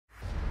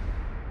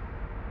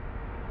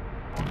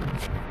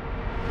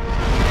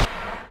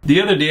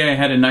The other day I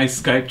had a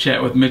nice Skype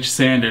chat with Mitch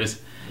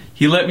Sanders.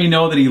 He let me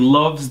know that he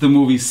loves the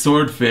movie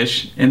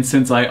Swordfish, and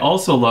since I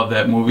also love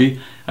that movie,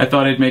 I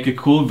thought I'd make a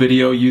cool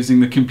video using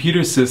the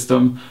computer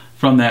system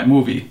from that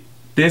movie.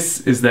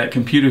 This is that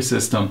computer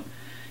system.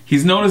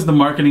 He's known as the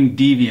marketing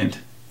deviant.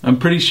 I'm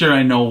pretty sure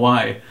I know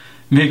why.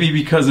 Maybe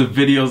because of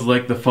videos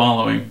like the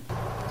following.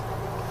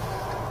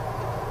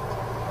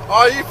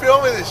 Oh, you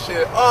filming this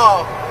shit?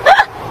 Oh.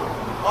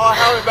 Oh,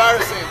 how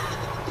embarrassing.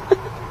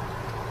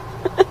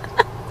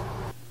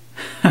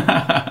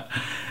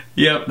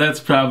 Yep, that's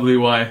probably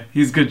why.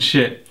 He's good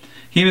shit.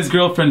 He and his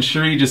girlfriend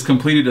Cherie just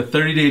completed a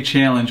 30-day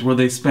challenge where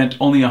they spent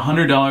only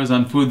 $100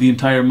 on food the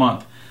entire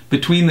month.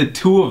 Between the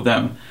two of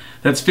them,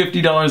 that's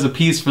 $50 a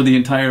piece for the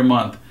entire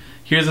month.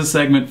 Here's a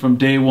segment from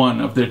day one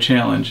of their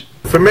challenge.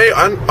 For me,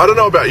 I don't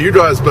know about you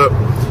guys, but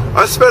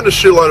I spend a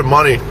shitload of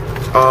money.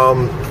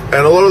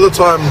 And a lot of the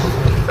time,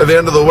 at the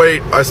end of the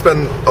week, I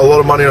spend a lot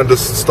of money on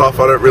just stuff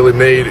I don't really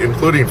need,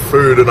 including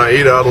food, and I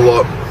eat out a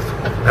lot.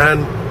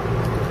 And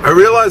I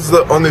realized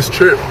that on this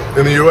trip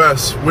in the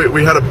US,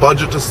 we had a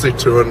budget to stick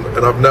to,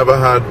 and I've never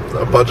had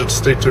a budget to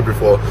stick to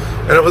before.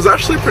 And it was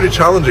actually pretty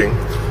challenging.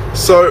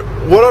 So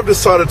what I've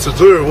decided to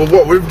do, well,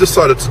 what we've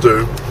decided to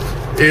do,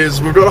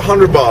 is we've got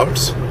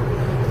 $100,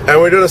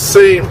 and we're going to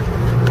see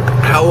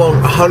how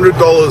long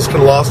 $100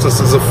 can last us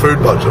as a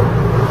food budget.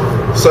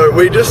 So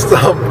we just,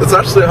 it's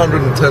actually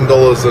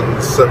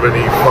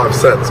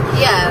 $110.75.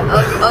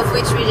 Yeah, of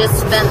which we just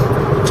spent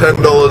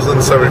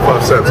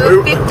 $10.75. We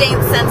were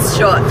 15 cents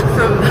short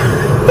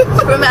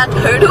from our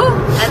total,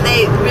 and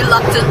they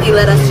reluctantly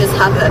let us just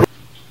have it.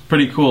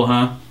 Pretty cool,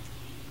 huh?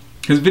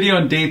 His video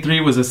on day 3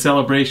 was a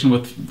celebration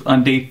with,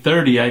 on day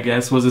 30 I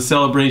guess, was a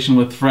celebration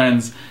with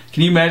friends.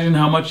 Can you imagine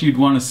how much you'd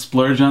want to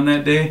splurge on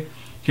that day?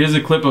 Here's a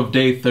clip of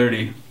day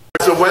 30.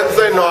 It's a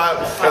Wednesday night,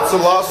 it's the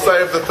last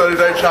day of the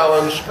 30-day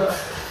challenge.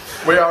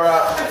 We are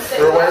at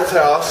Rowan's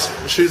house.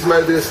 She's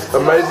made this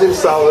amazing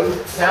salad.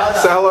 Say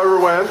hello,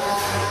 Rowan.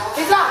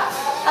 Who's that?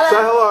 Hello.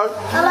 Say hello.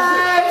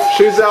 Hello.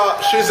 She's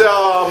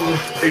our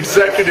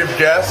executive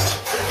guest.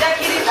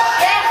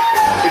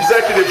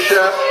 Executive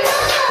chef.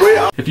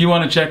 If you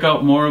want to check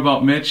out more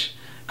about Mitch,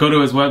 go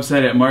to his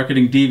website at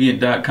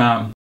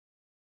marketingdeviant.com.